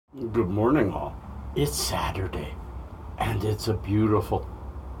Good morning, all. It's Saturday, and it's a beautiful,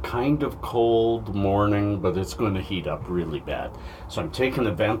 kind of cold morning, but it's going to heat up really bad. So I'm taking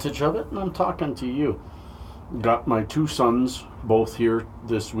advantage of it, and I'm talking to you. Got my two sons both here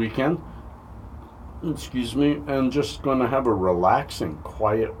this weekend, excuse me, and just going to have a relaxing,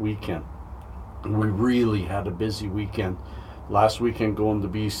 quiet weekend. We really had a busy weekend. Last weekend going to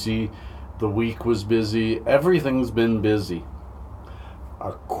BC, the week was busy. Everything's been busy.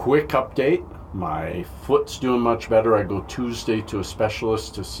 A quick update, my foot's doing much better. I go Tuesday to a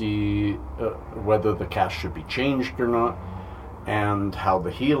specialist to see whether the cast should be changed or not, and how the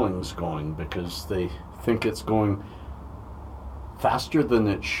healing's going, because they think it's going faster than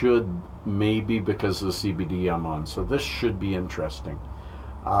it should, maybe because of the CBD I'm on. So this should be interesting.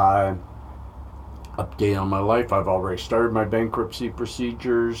 Update on my life, I've already started my bankruptcy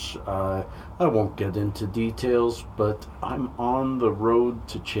procedures. I won't get into details, but I'm on the road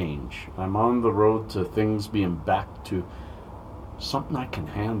to change. I'm on the road to things being back to something I can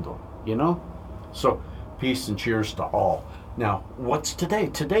handle, you know? So, peace and cheers to all. Now, what's today?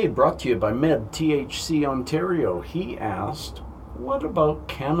 Today brought to you by Med THC Ontario. He asked, what about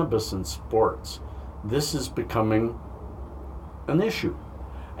cannabis in sports? This is becoming an issue.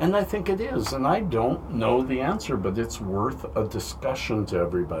 And I think it is, and I don't know the answer, but it's worth a discussion to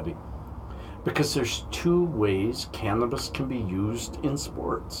everybody. Because there's two ways cannabis can be used in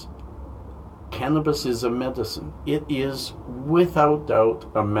sports. Cannabis is a medicine. It is, without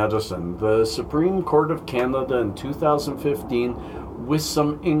doubt, a medicine. The Supreme Court of Canada in 2015, with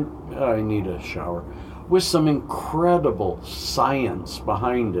I need a shower, with some incredible science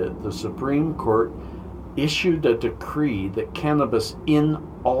behind it, the Supreme Court issued a decree that cannabis in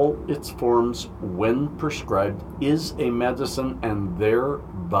all its forms, when prescribed, is a medicine, and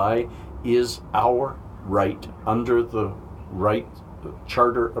thereby is our right under the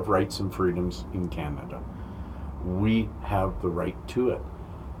Charter of Rights and Freedoms in Canada. We have the right to it.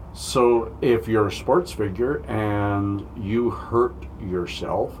 So if you're a sports figure and you hurt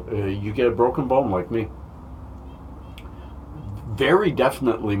yourself, you get a broken bone like me. Very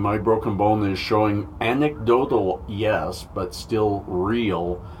definitely my broken bone is showing anecdotal, yes, but still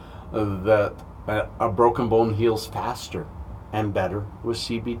real, that a broken bone heals faster and better with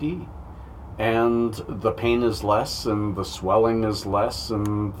CBD. And the pain is less, and the swelling is less,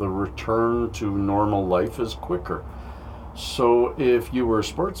 and the return to normal life is quicker. So if you were a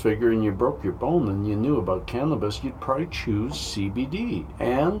sports figure and you broke your bone and you knew about cannabis, you'd probably choose CBD.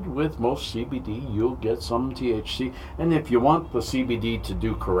 And with most CBD, you'll get some THC. And if you want the CBD to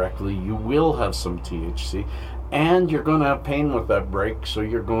do correctly, you will have some THC. And you're going to have pain with that break, so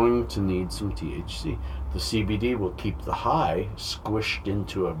you're going to need some THC. The CBD will keep the high squished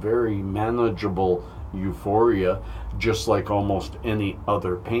into a very manageable euphoria, just like almost any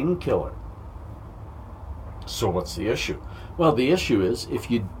other painkiller. So what's the issue? Well, the issue is if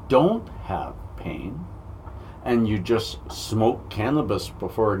you don't have pain and you just smoke cannabis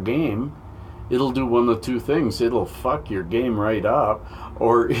before a game, it'll do one of two things. It'll fuck your game right up,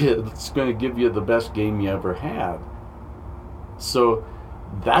 or it's going to give you the best game you ever had. So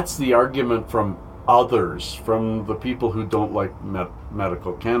that's the argument from others, from the people who don't like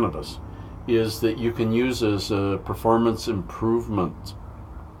medical cannabis, is that you can use as a performance improvement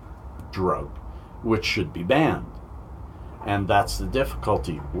drug, which should be banned. And that's the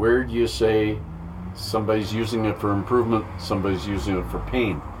difficulty. Where do you say somebody's using it for improvement, somebody's using it for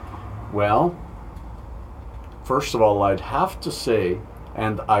pain? Well, first of all, I'd have to say,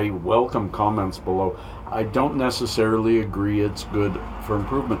 and I welcome comments below, I don't necessarily agree it's good for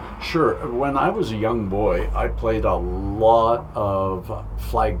improvement. Sure, when I was a young boy, I played a lot of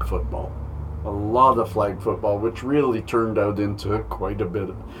flag football. Which really turned out into quite a bit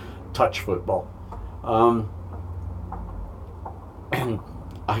of touch football. And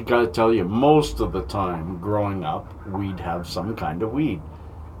I gotta tell you, most of the time growing up, we'd have some kind of weed.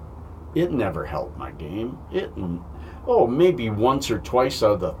 It never helped my game. Maybe once or twice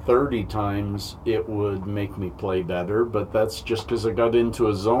out of the 30 times it would make me play better, but that's just because I got into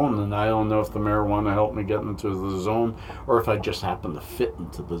a zone, and I don't know if the marijuana helped me get into the zone or if I just happened to fit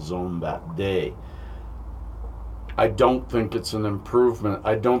into the zone that day. I don't think it's an improvement.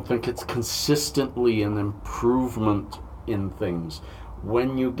 I don't think it's consistently an improvement in things.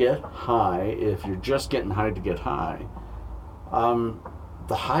 When you get high, if you're just getting high to get high,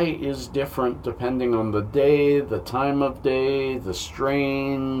 the high is different depending on the day, the time of day, the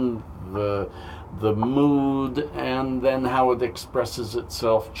strain, the mood, and then how it expresses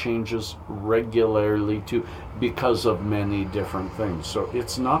itself changes regularly too, because of many different things. So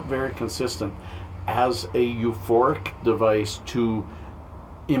it's not very consistent as a euphoric device to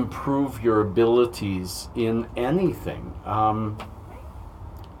improve your abilities in anything.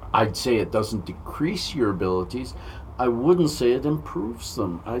 I'd say it doesn't decrease your abilities. I wouldn't say it improves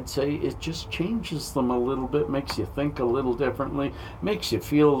them. I'd say it just changes them a little bit, makes you think a little differently, makes you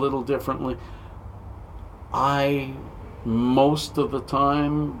feel a little differently. I, most of the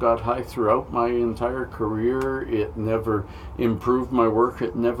time, got high throughout my entire career. It never improved my work.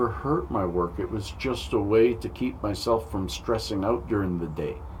 It never hurt my work. It was just a way to keep myself from stressing out during the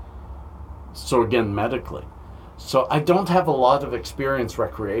day. So again, medically. So I don't have a lot of experience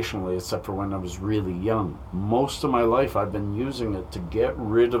recreationally, except for when I was really young. Most of my life I've been using it to get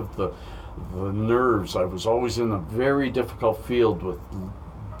rid of the nerves. I was always in a very difficult field with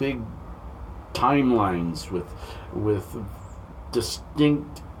big timelines, with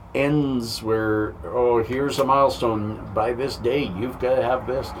distinct ends where, oh, here's a milestone, by this day you've got to have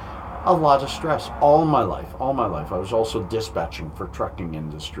this. A lot of stress all my life. I was also dispatching for trucking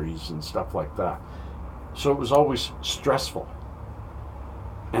industries and stuff like that. So it was always stressful,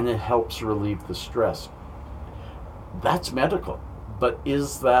 and it helps relieve the stress. That's medical, but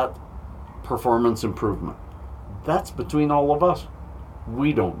is that performance improvement? That's between all of us.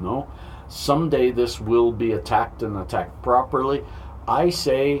 We don't know. Someday this will be attacked and attacked properly. I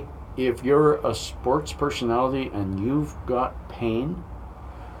say if you're a sports personality and you've got pain,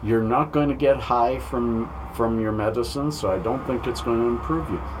 you're not going to get high from your medicine, so I don't think it's going to improve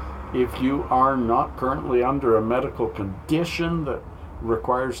you. If you are not currently under a medical condition that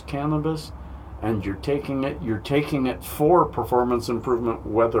requires cannabis and you're taking it for performance improvement,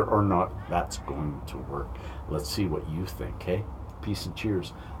 whether or not that's going to work. Let's see what you think, hey? Peace and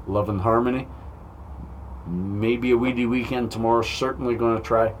cheers. Love and harmony. Maybe a weedy weekend tomorrow. Certainly going to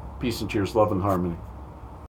try. Peace and cheers. Love and harmony.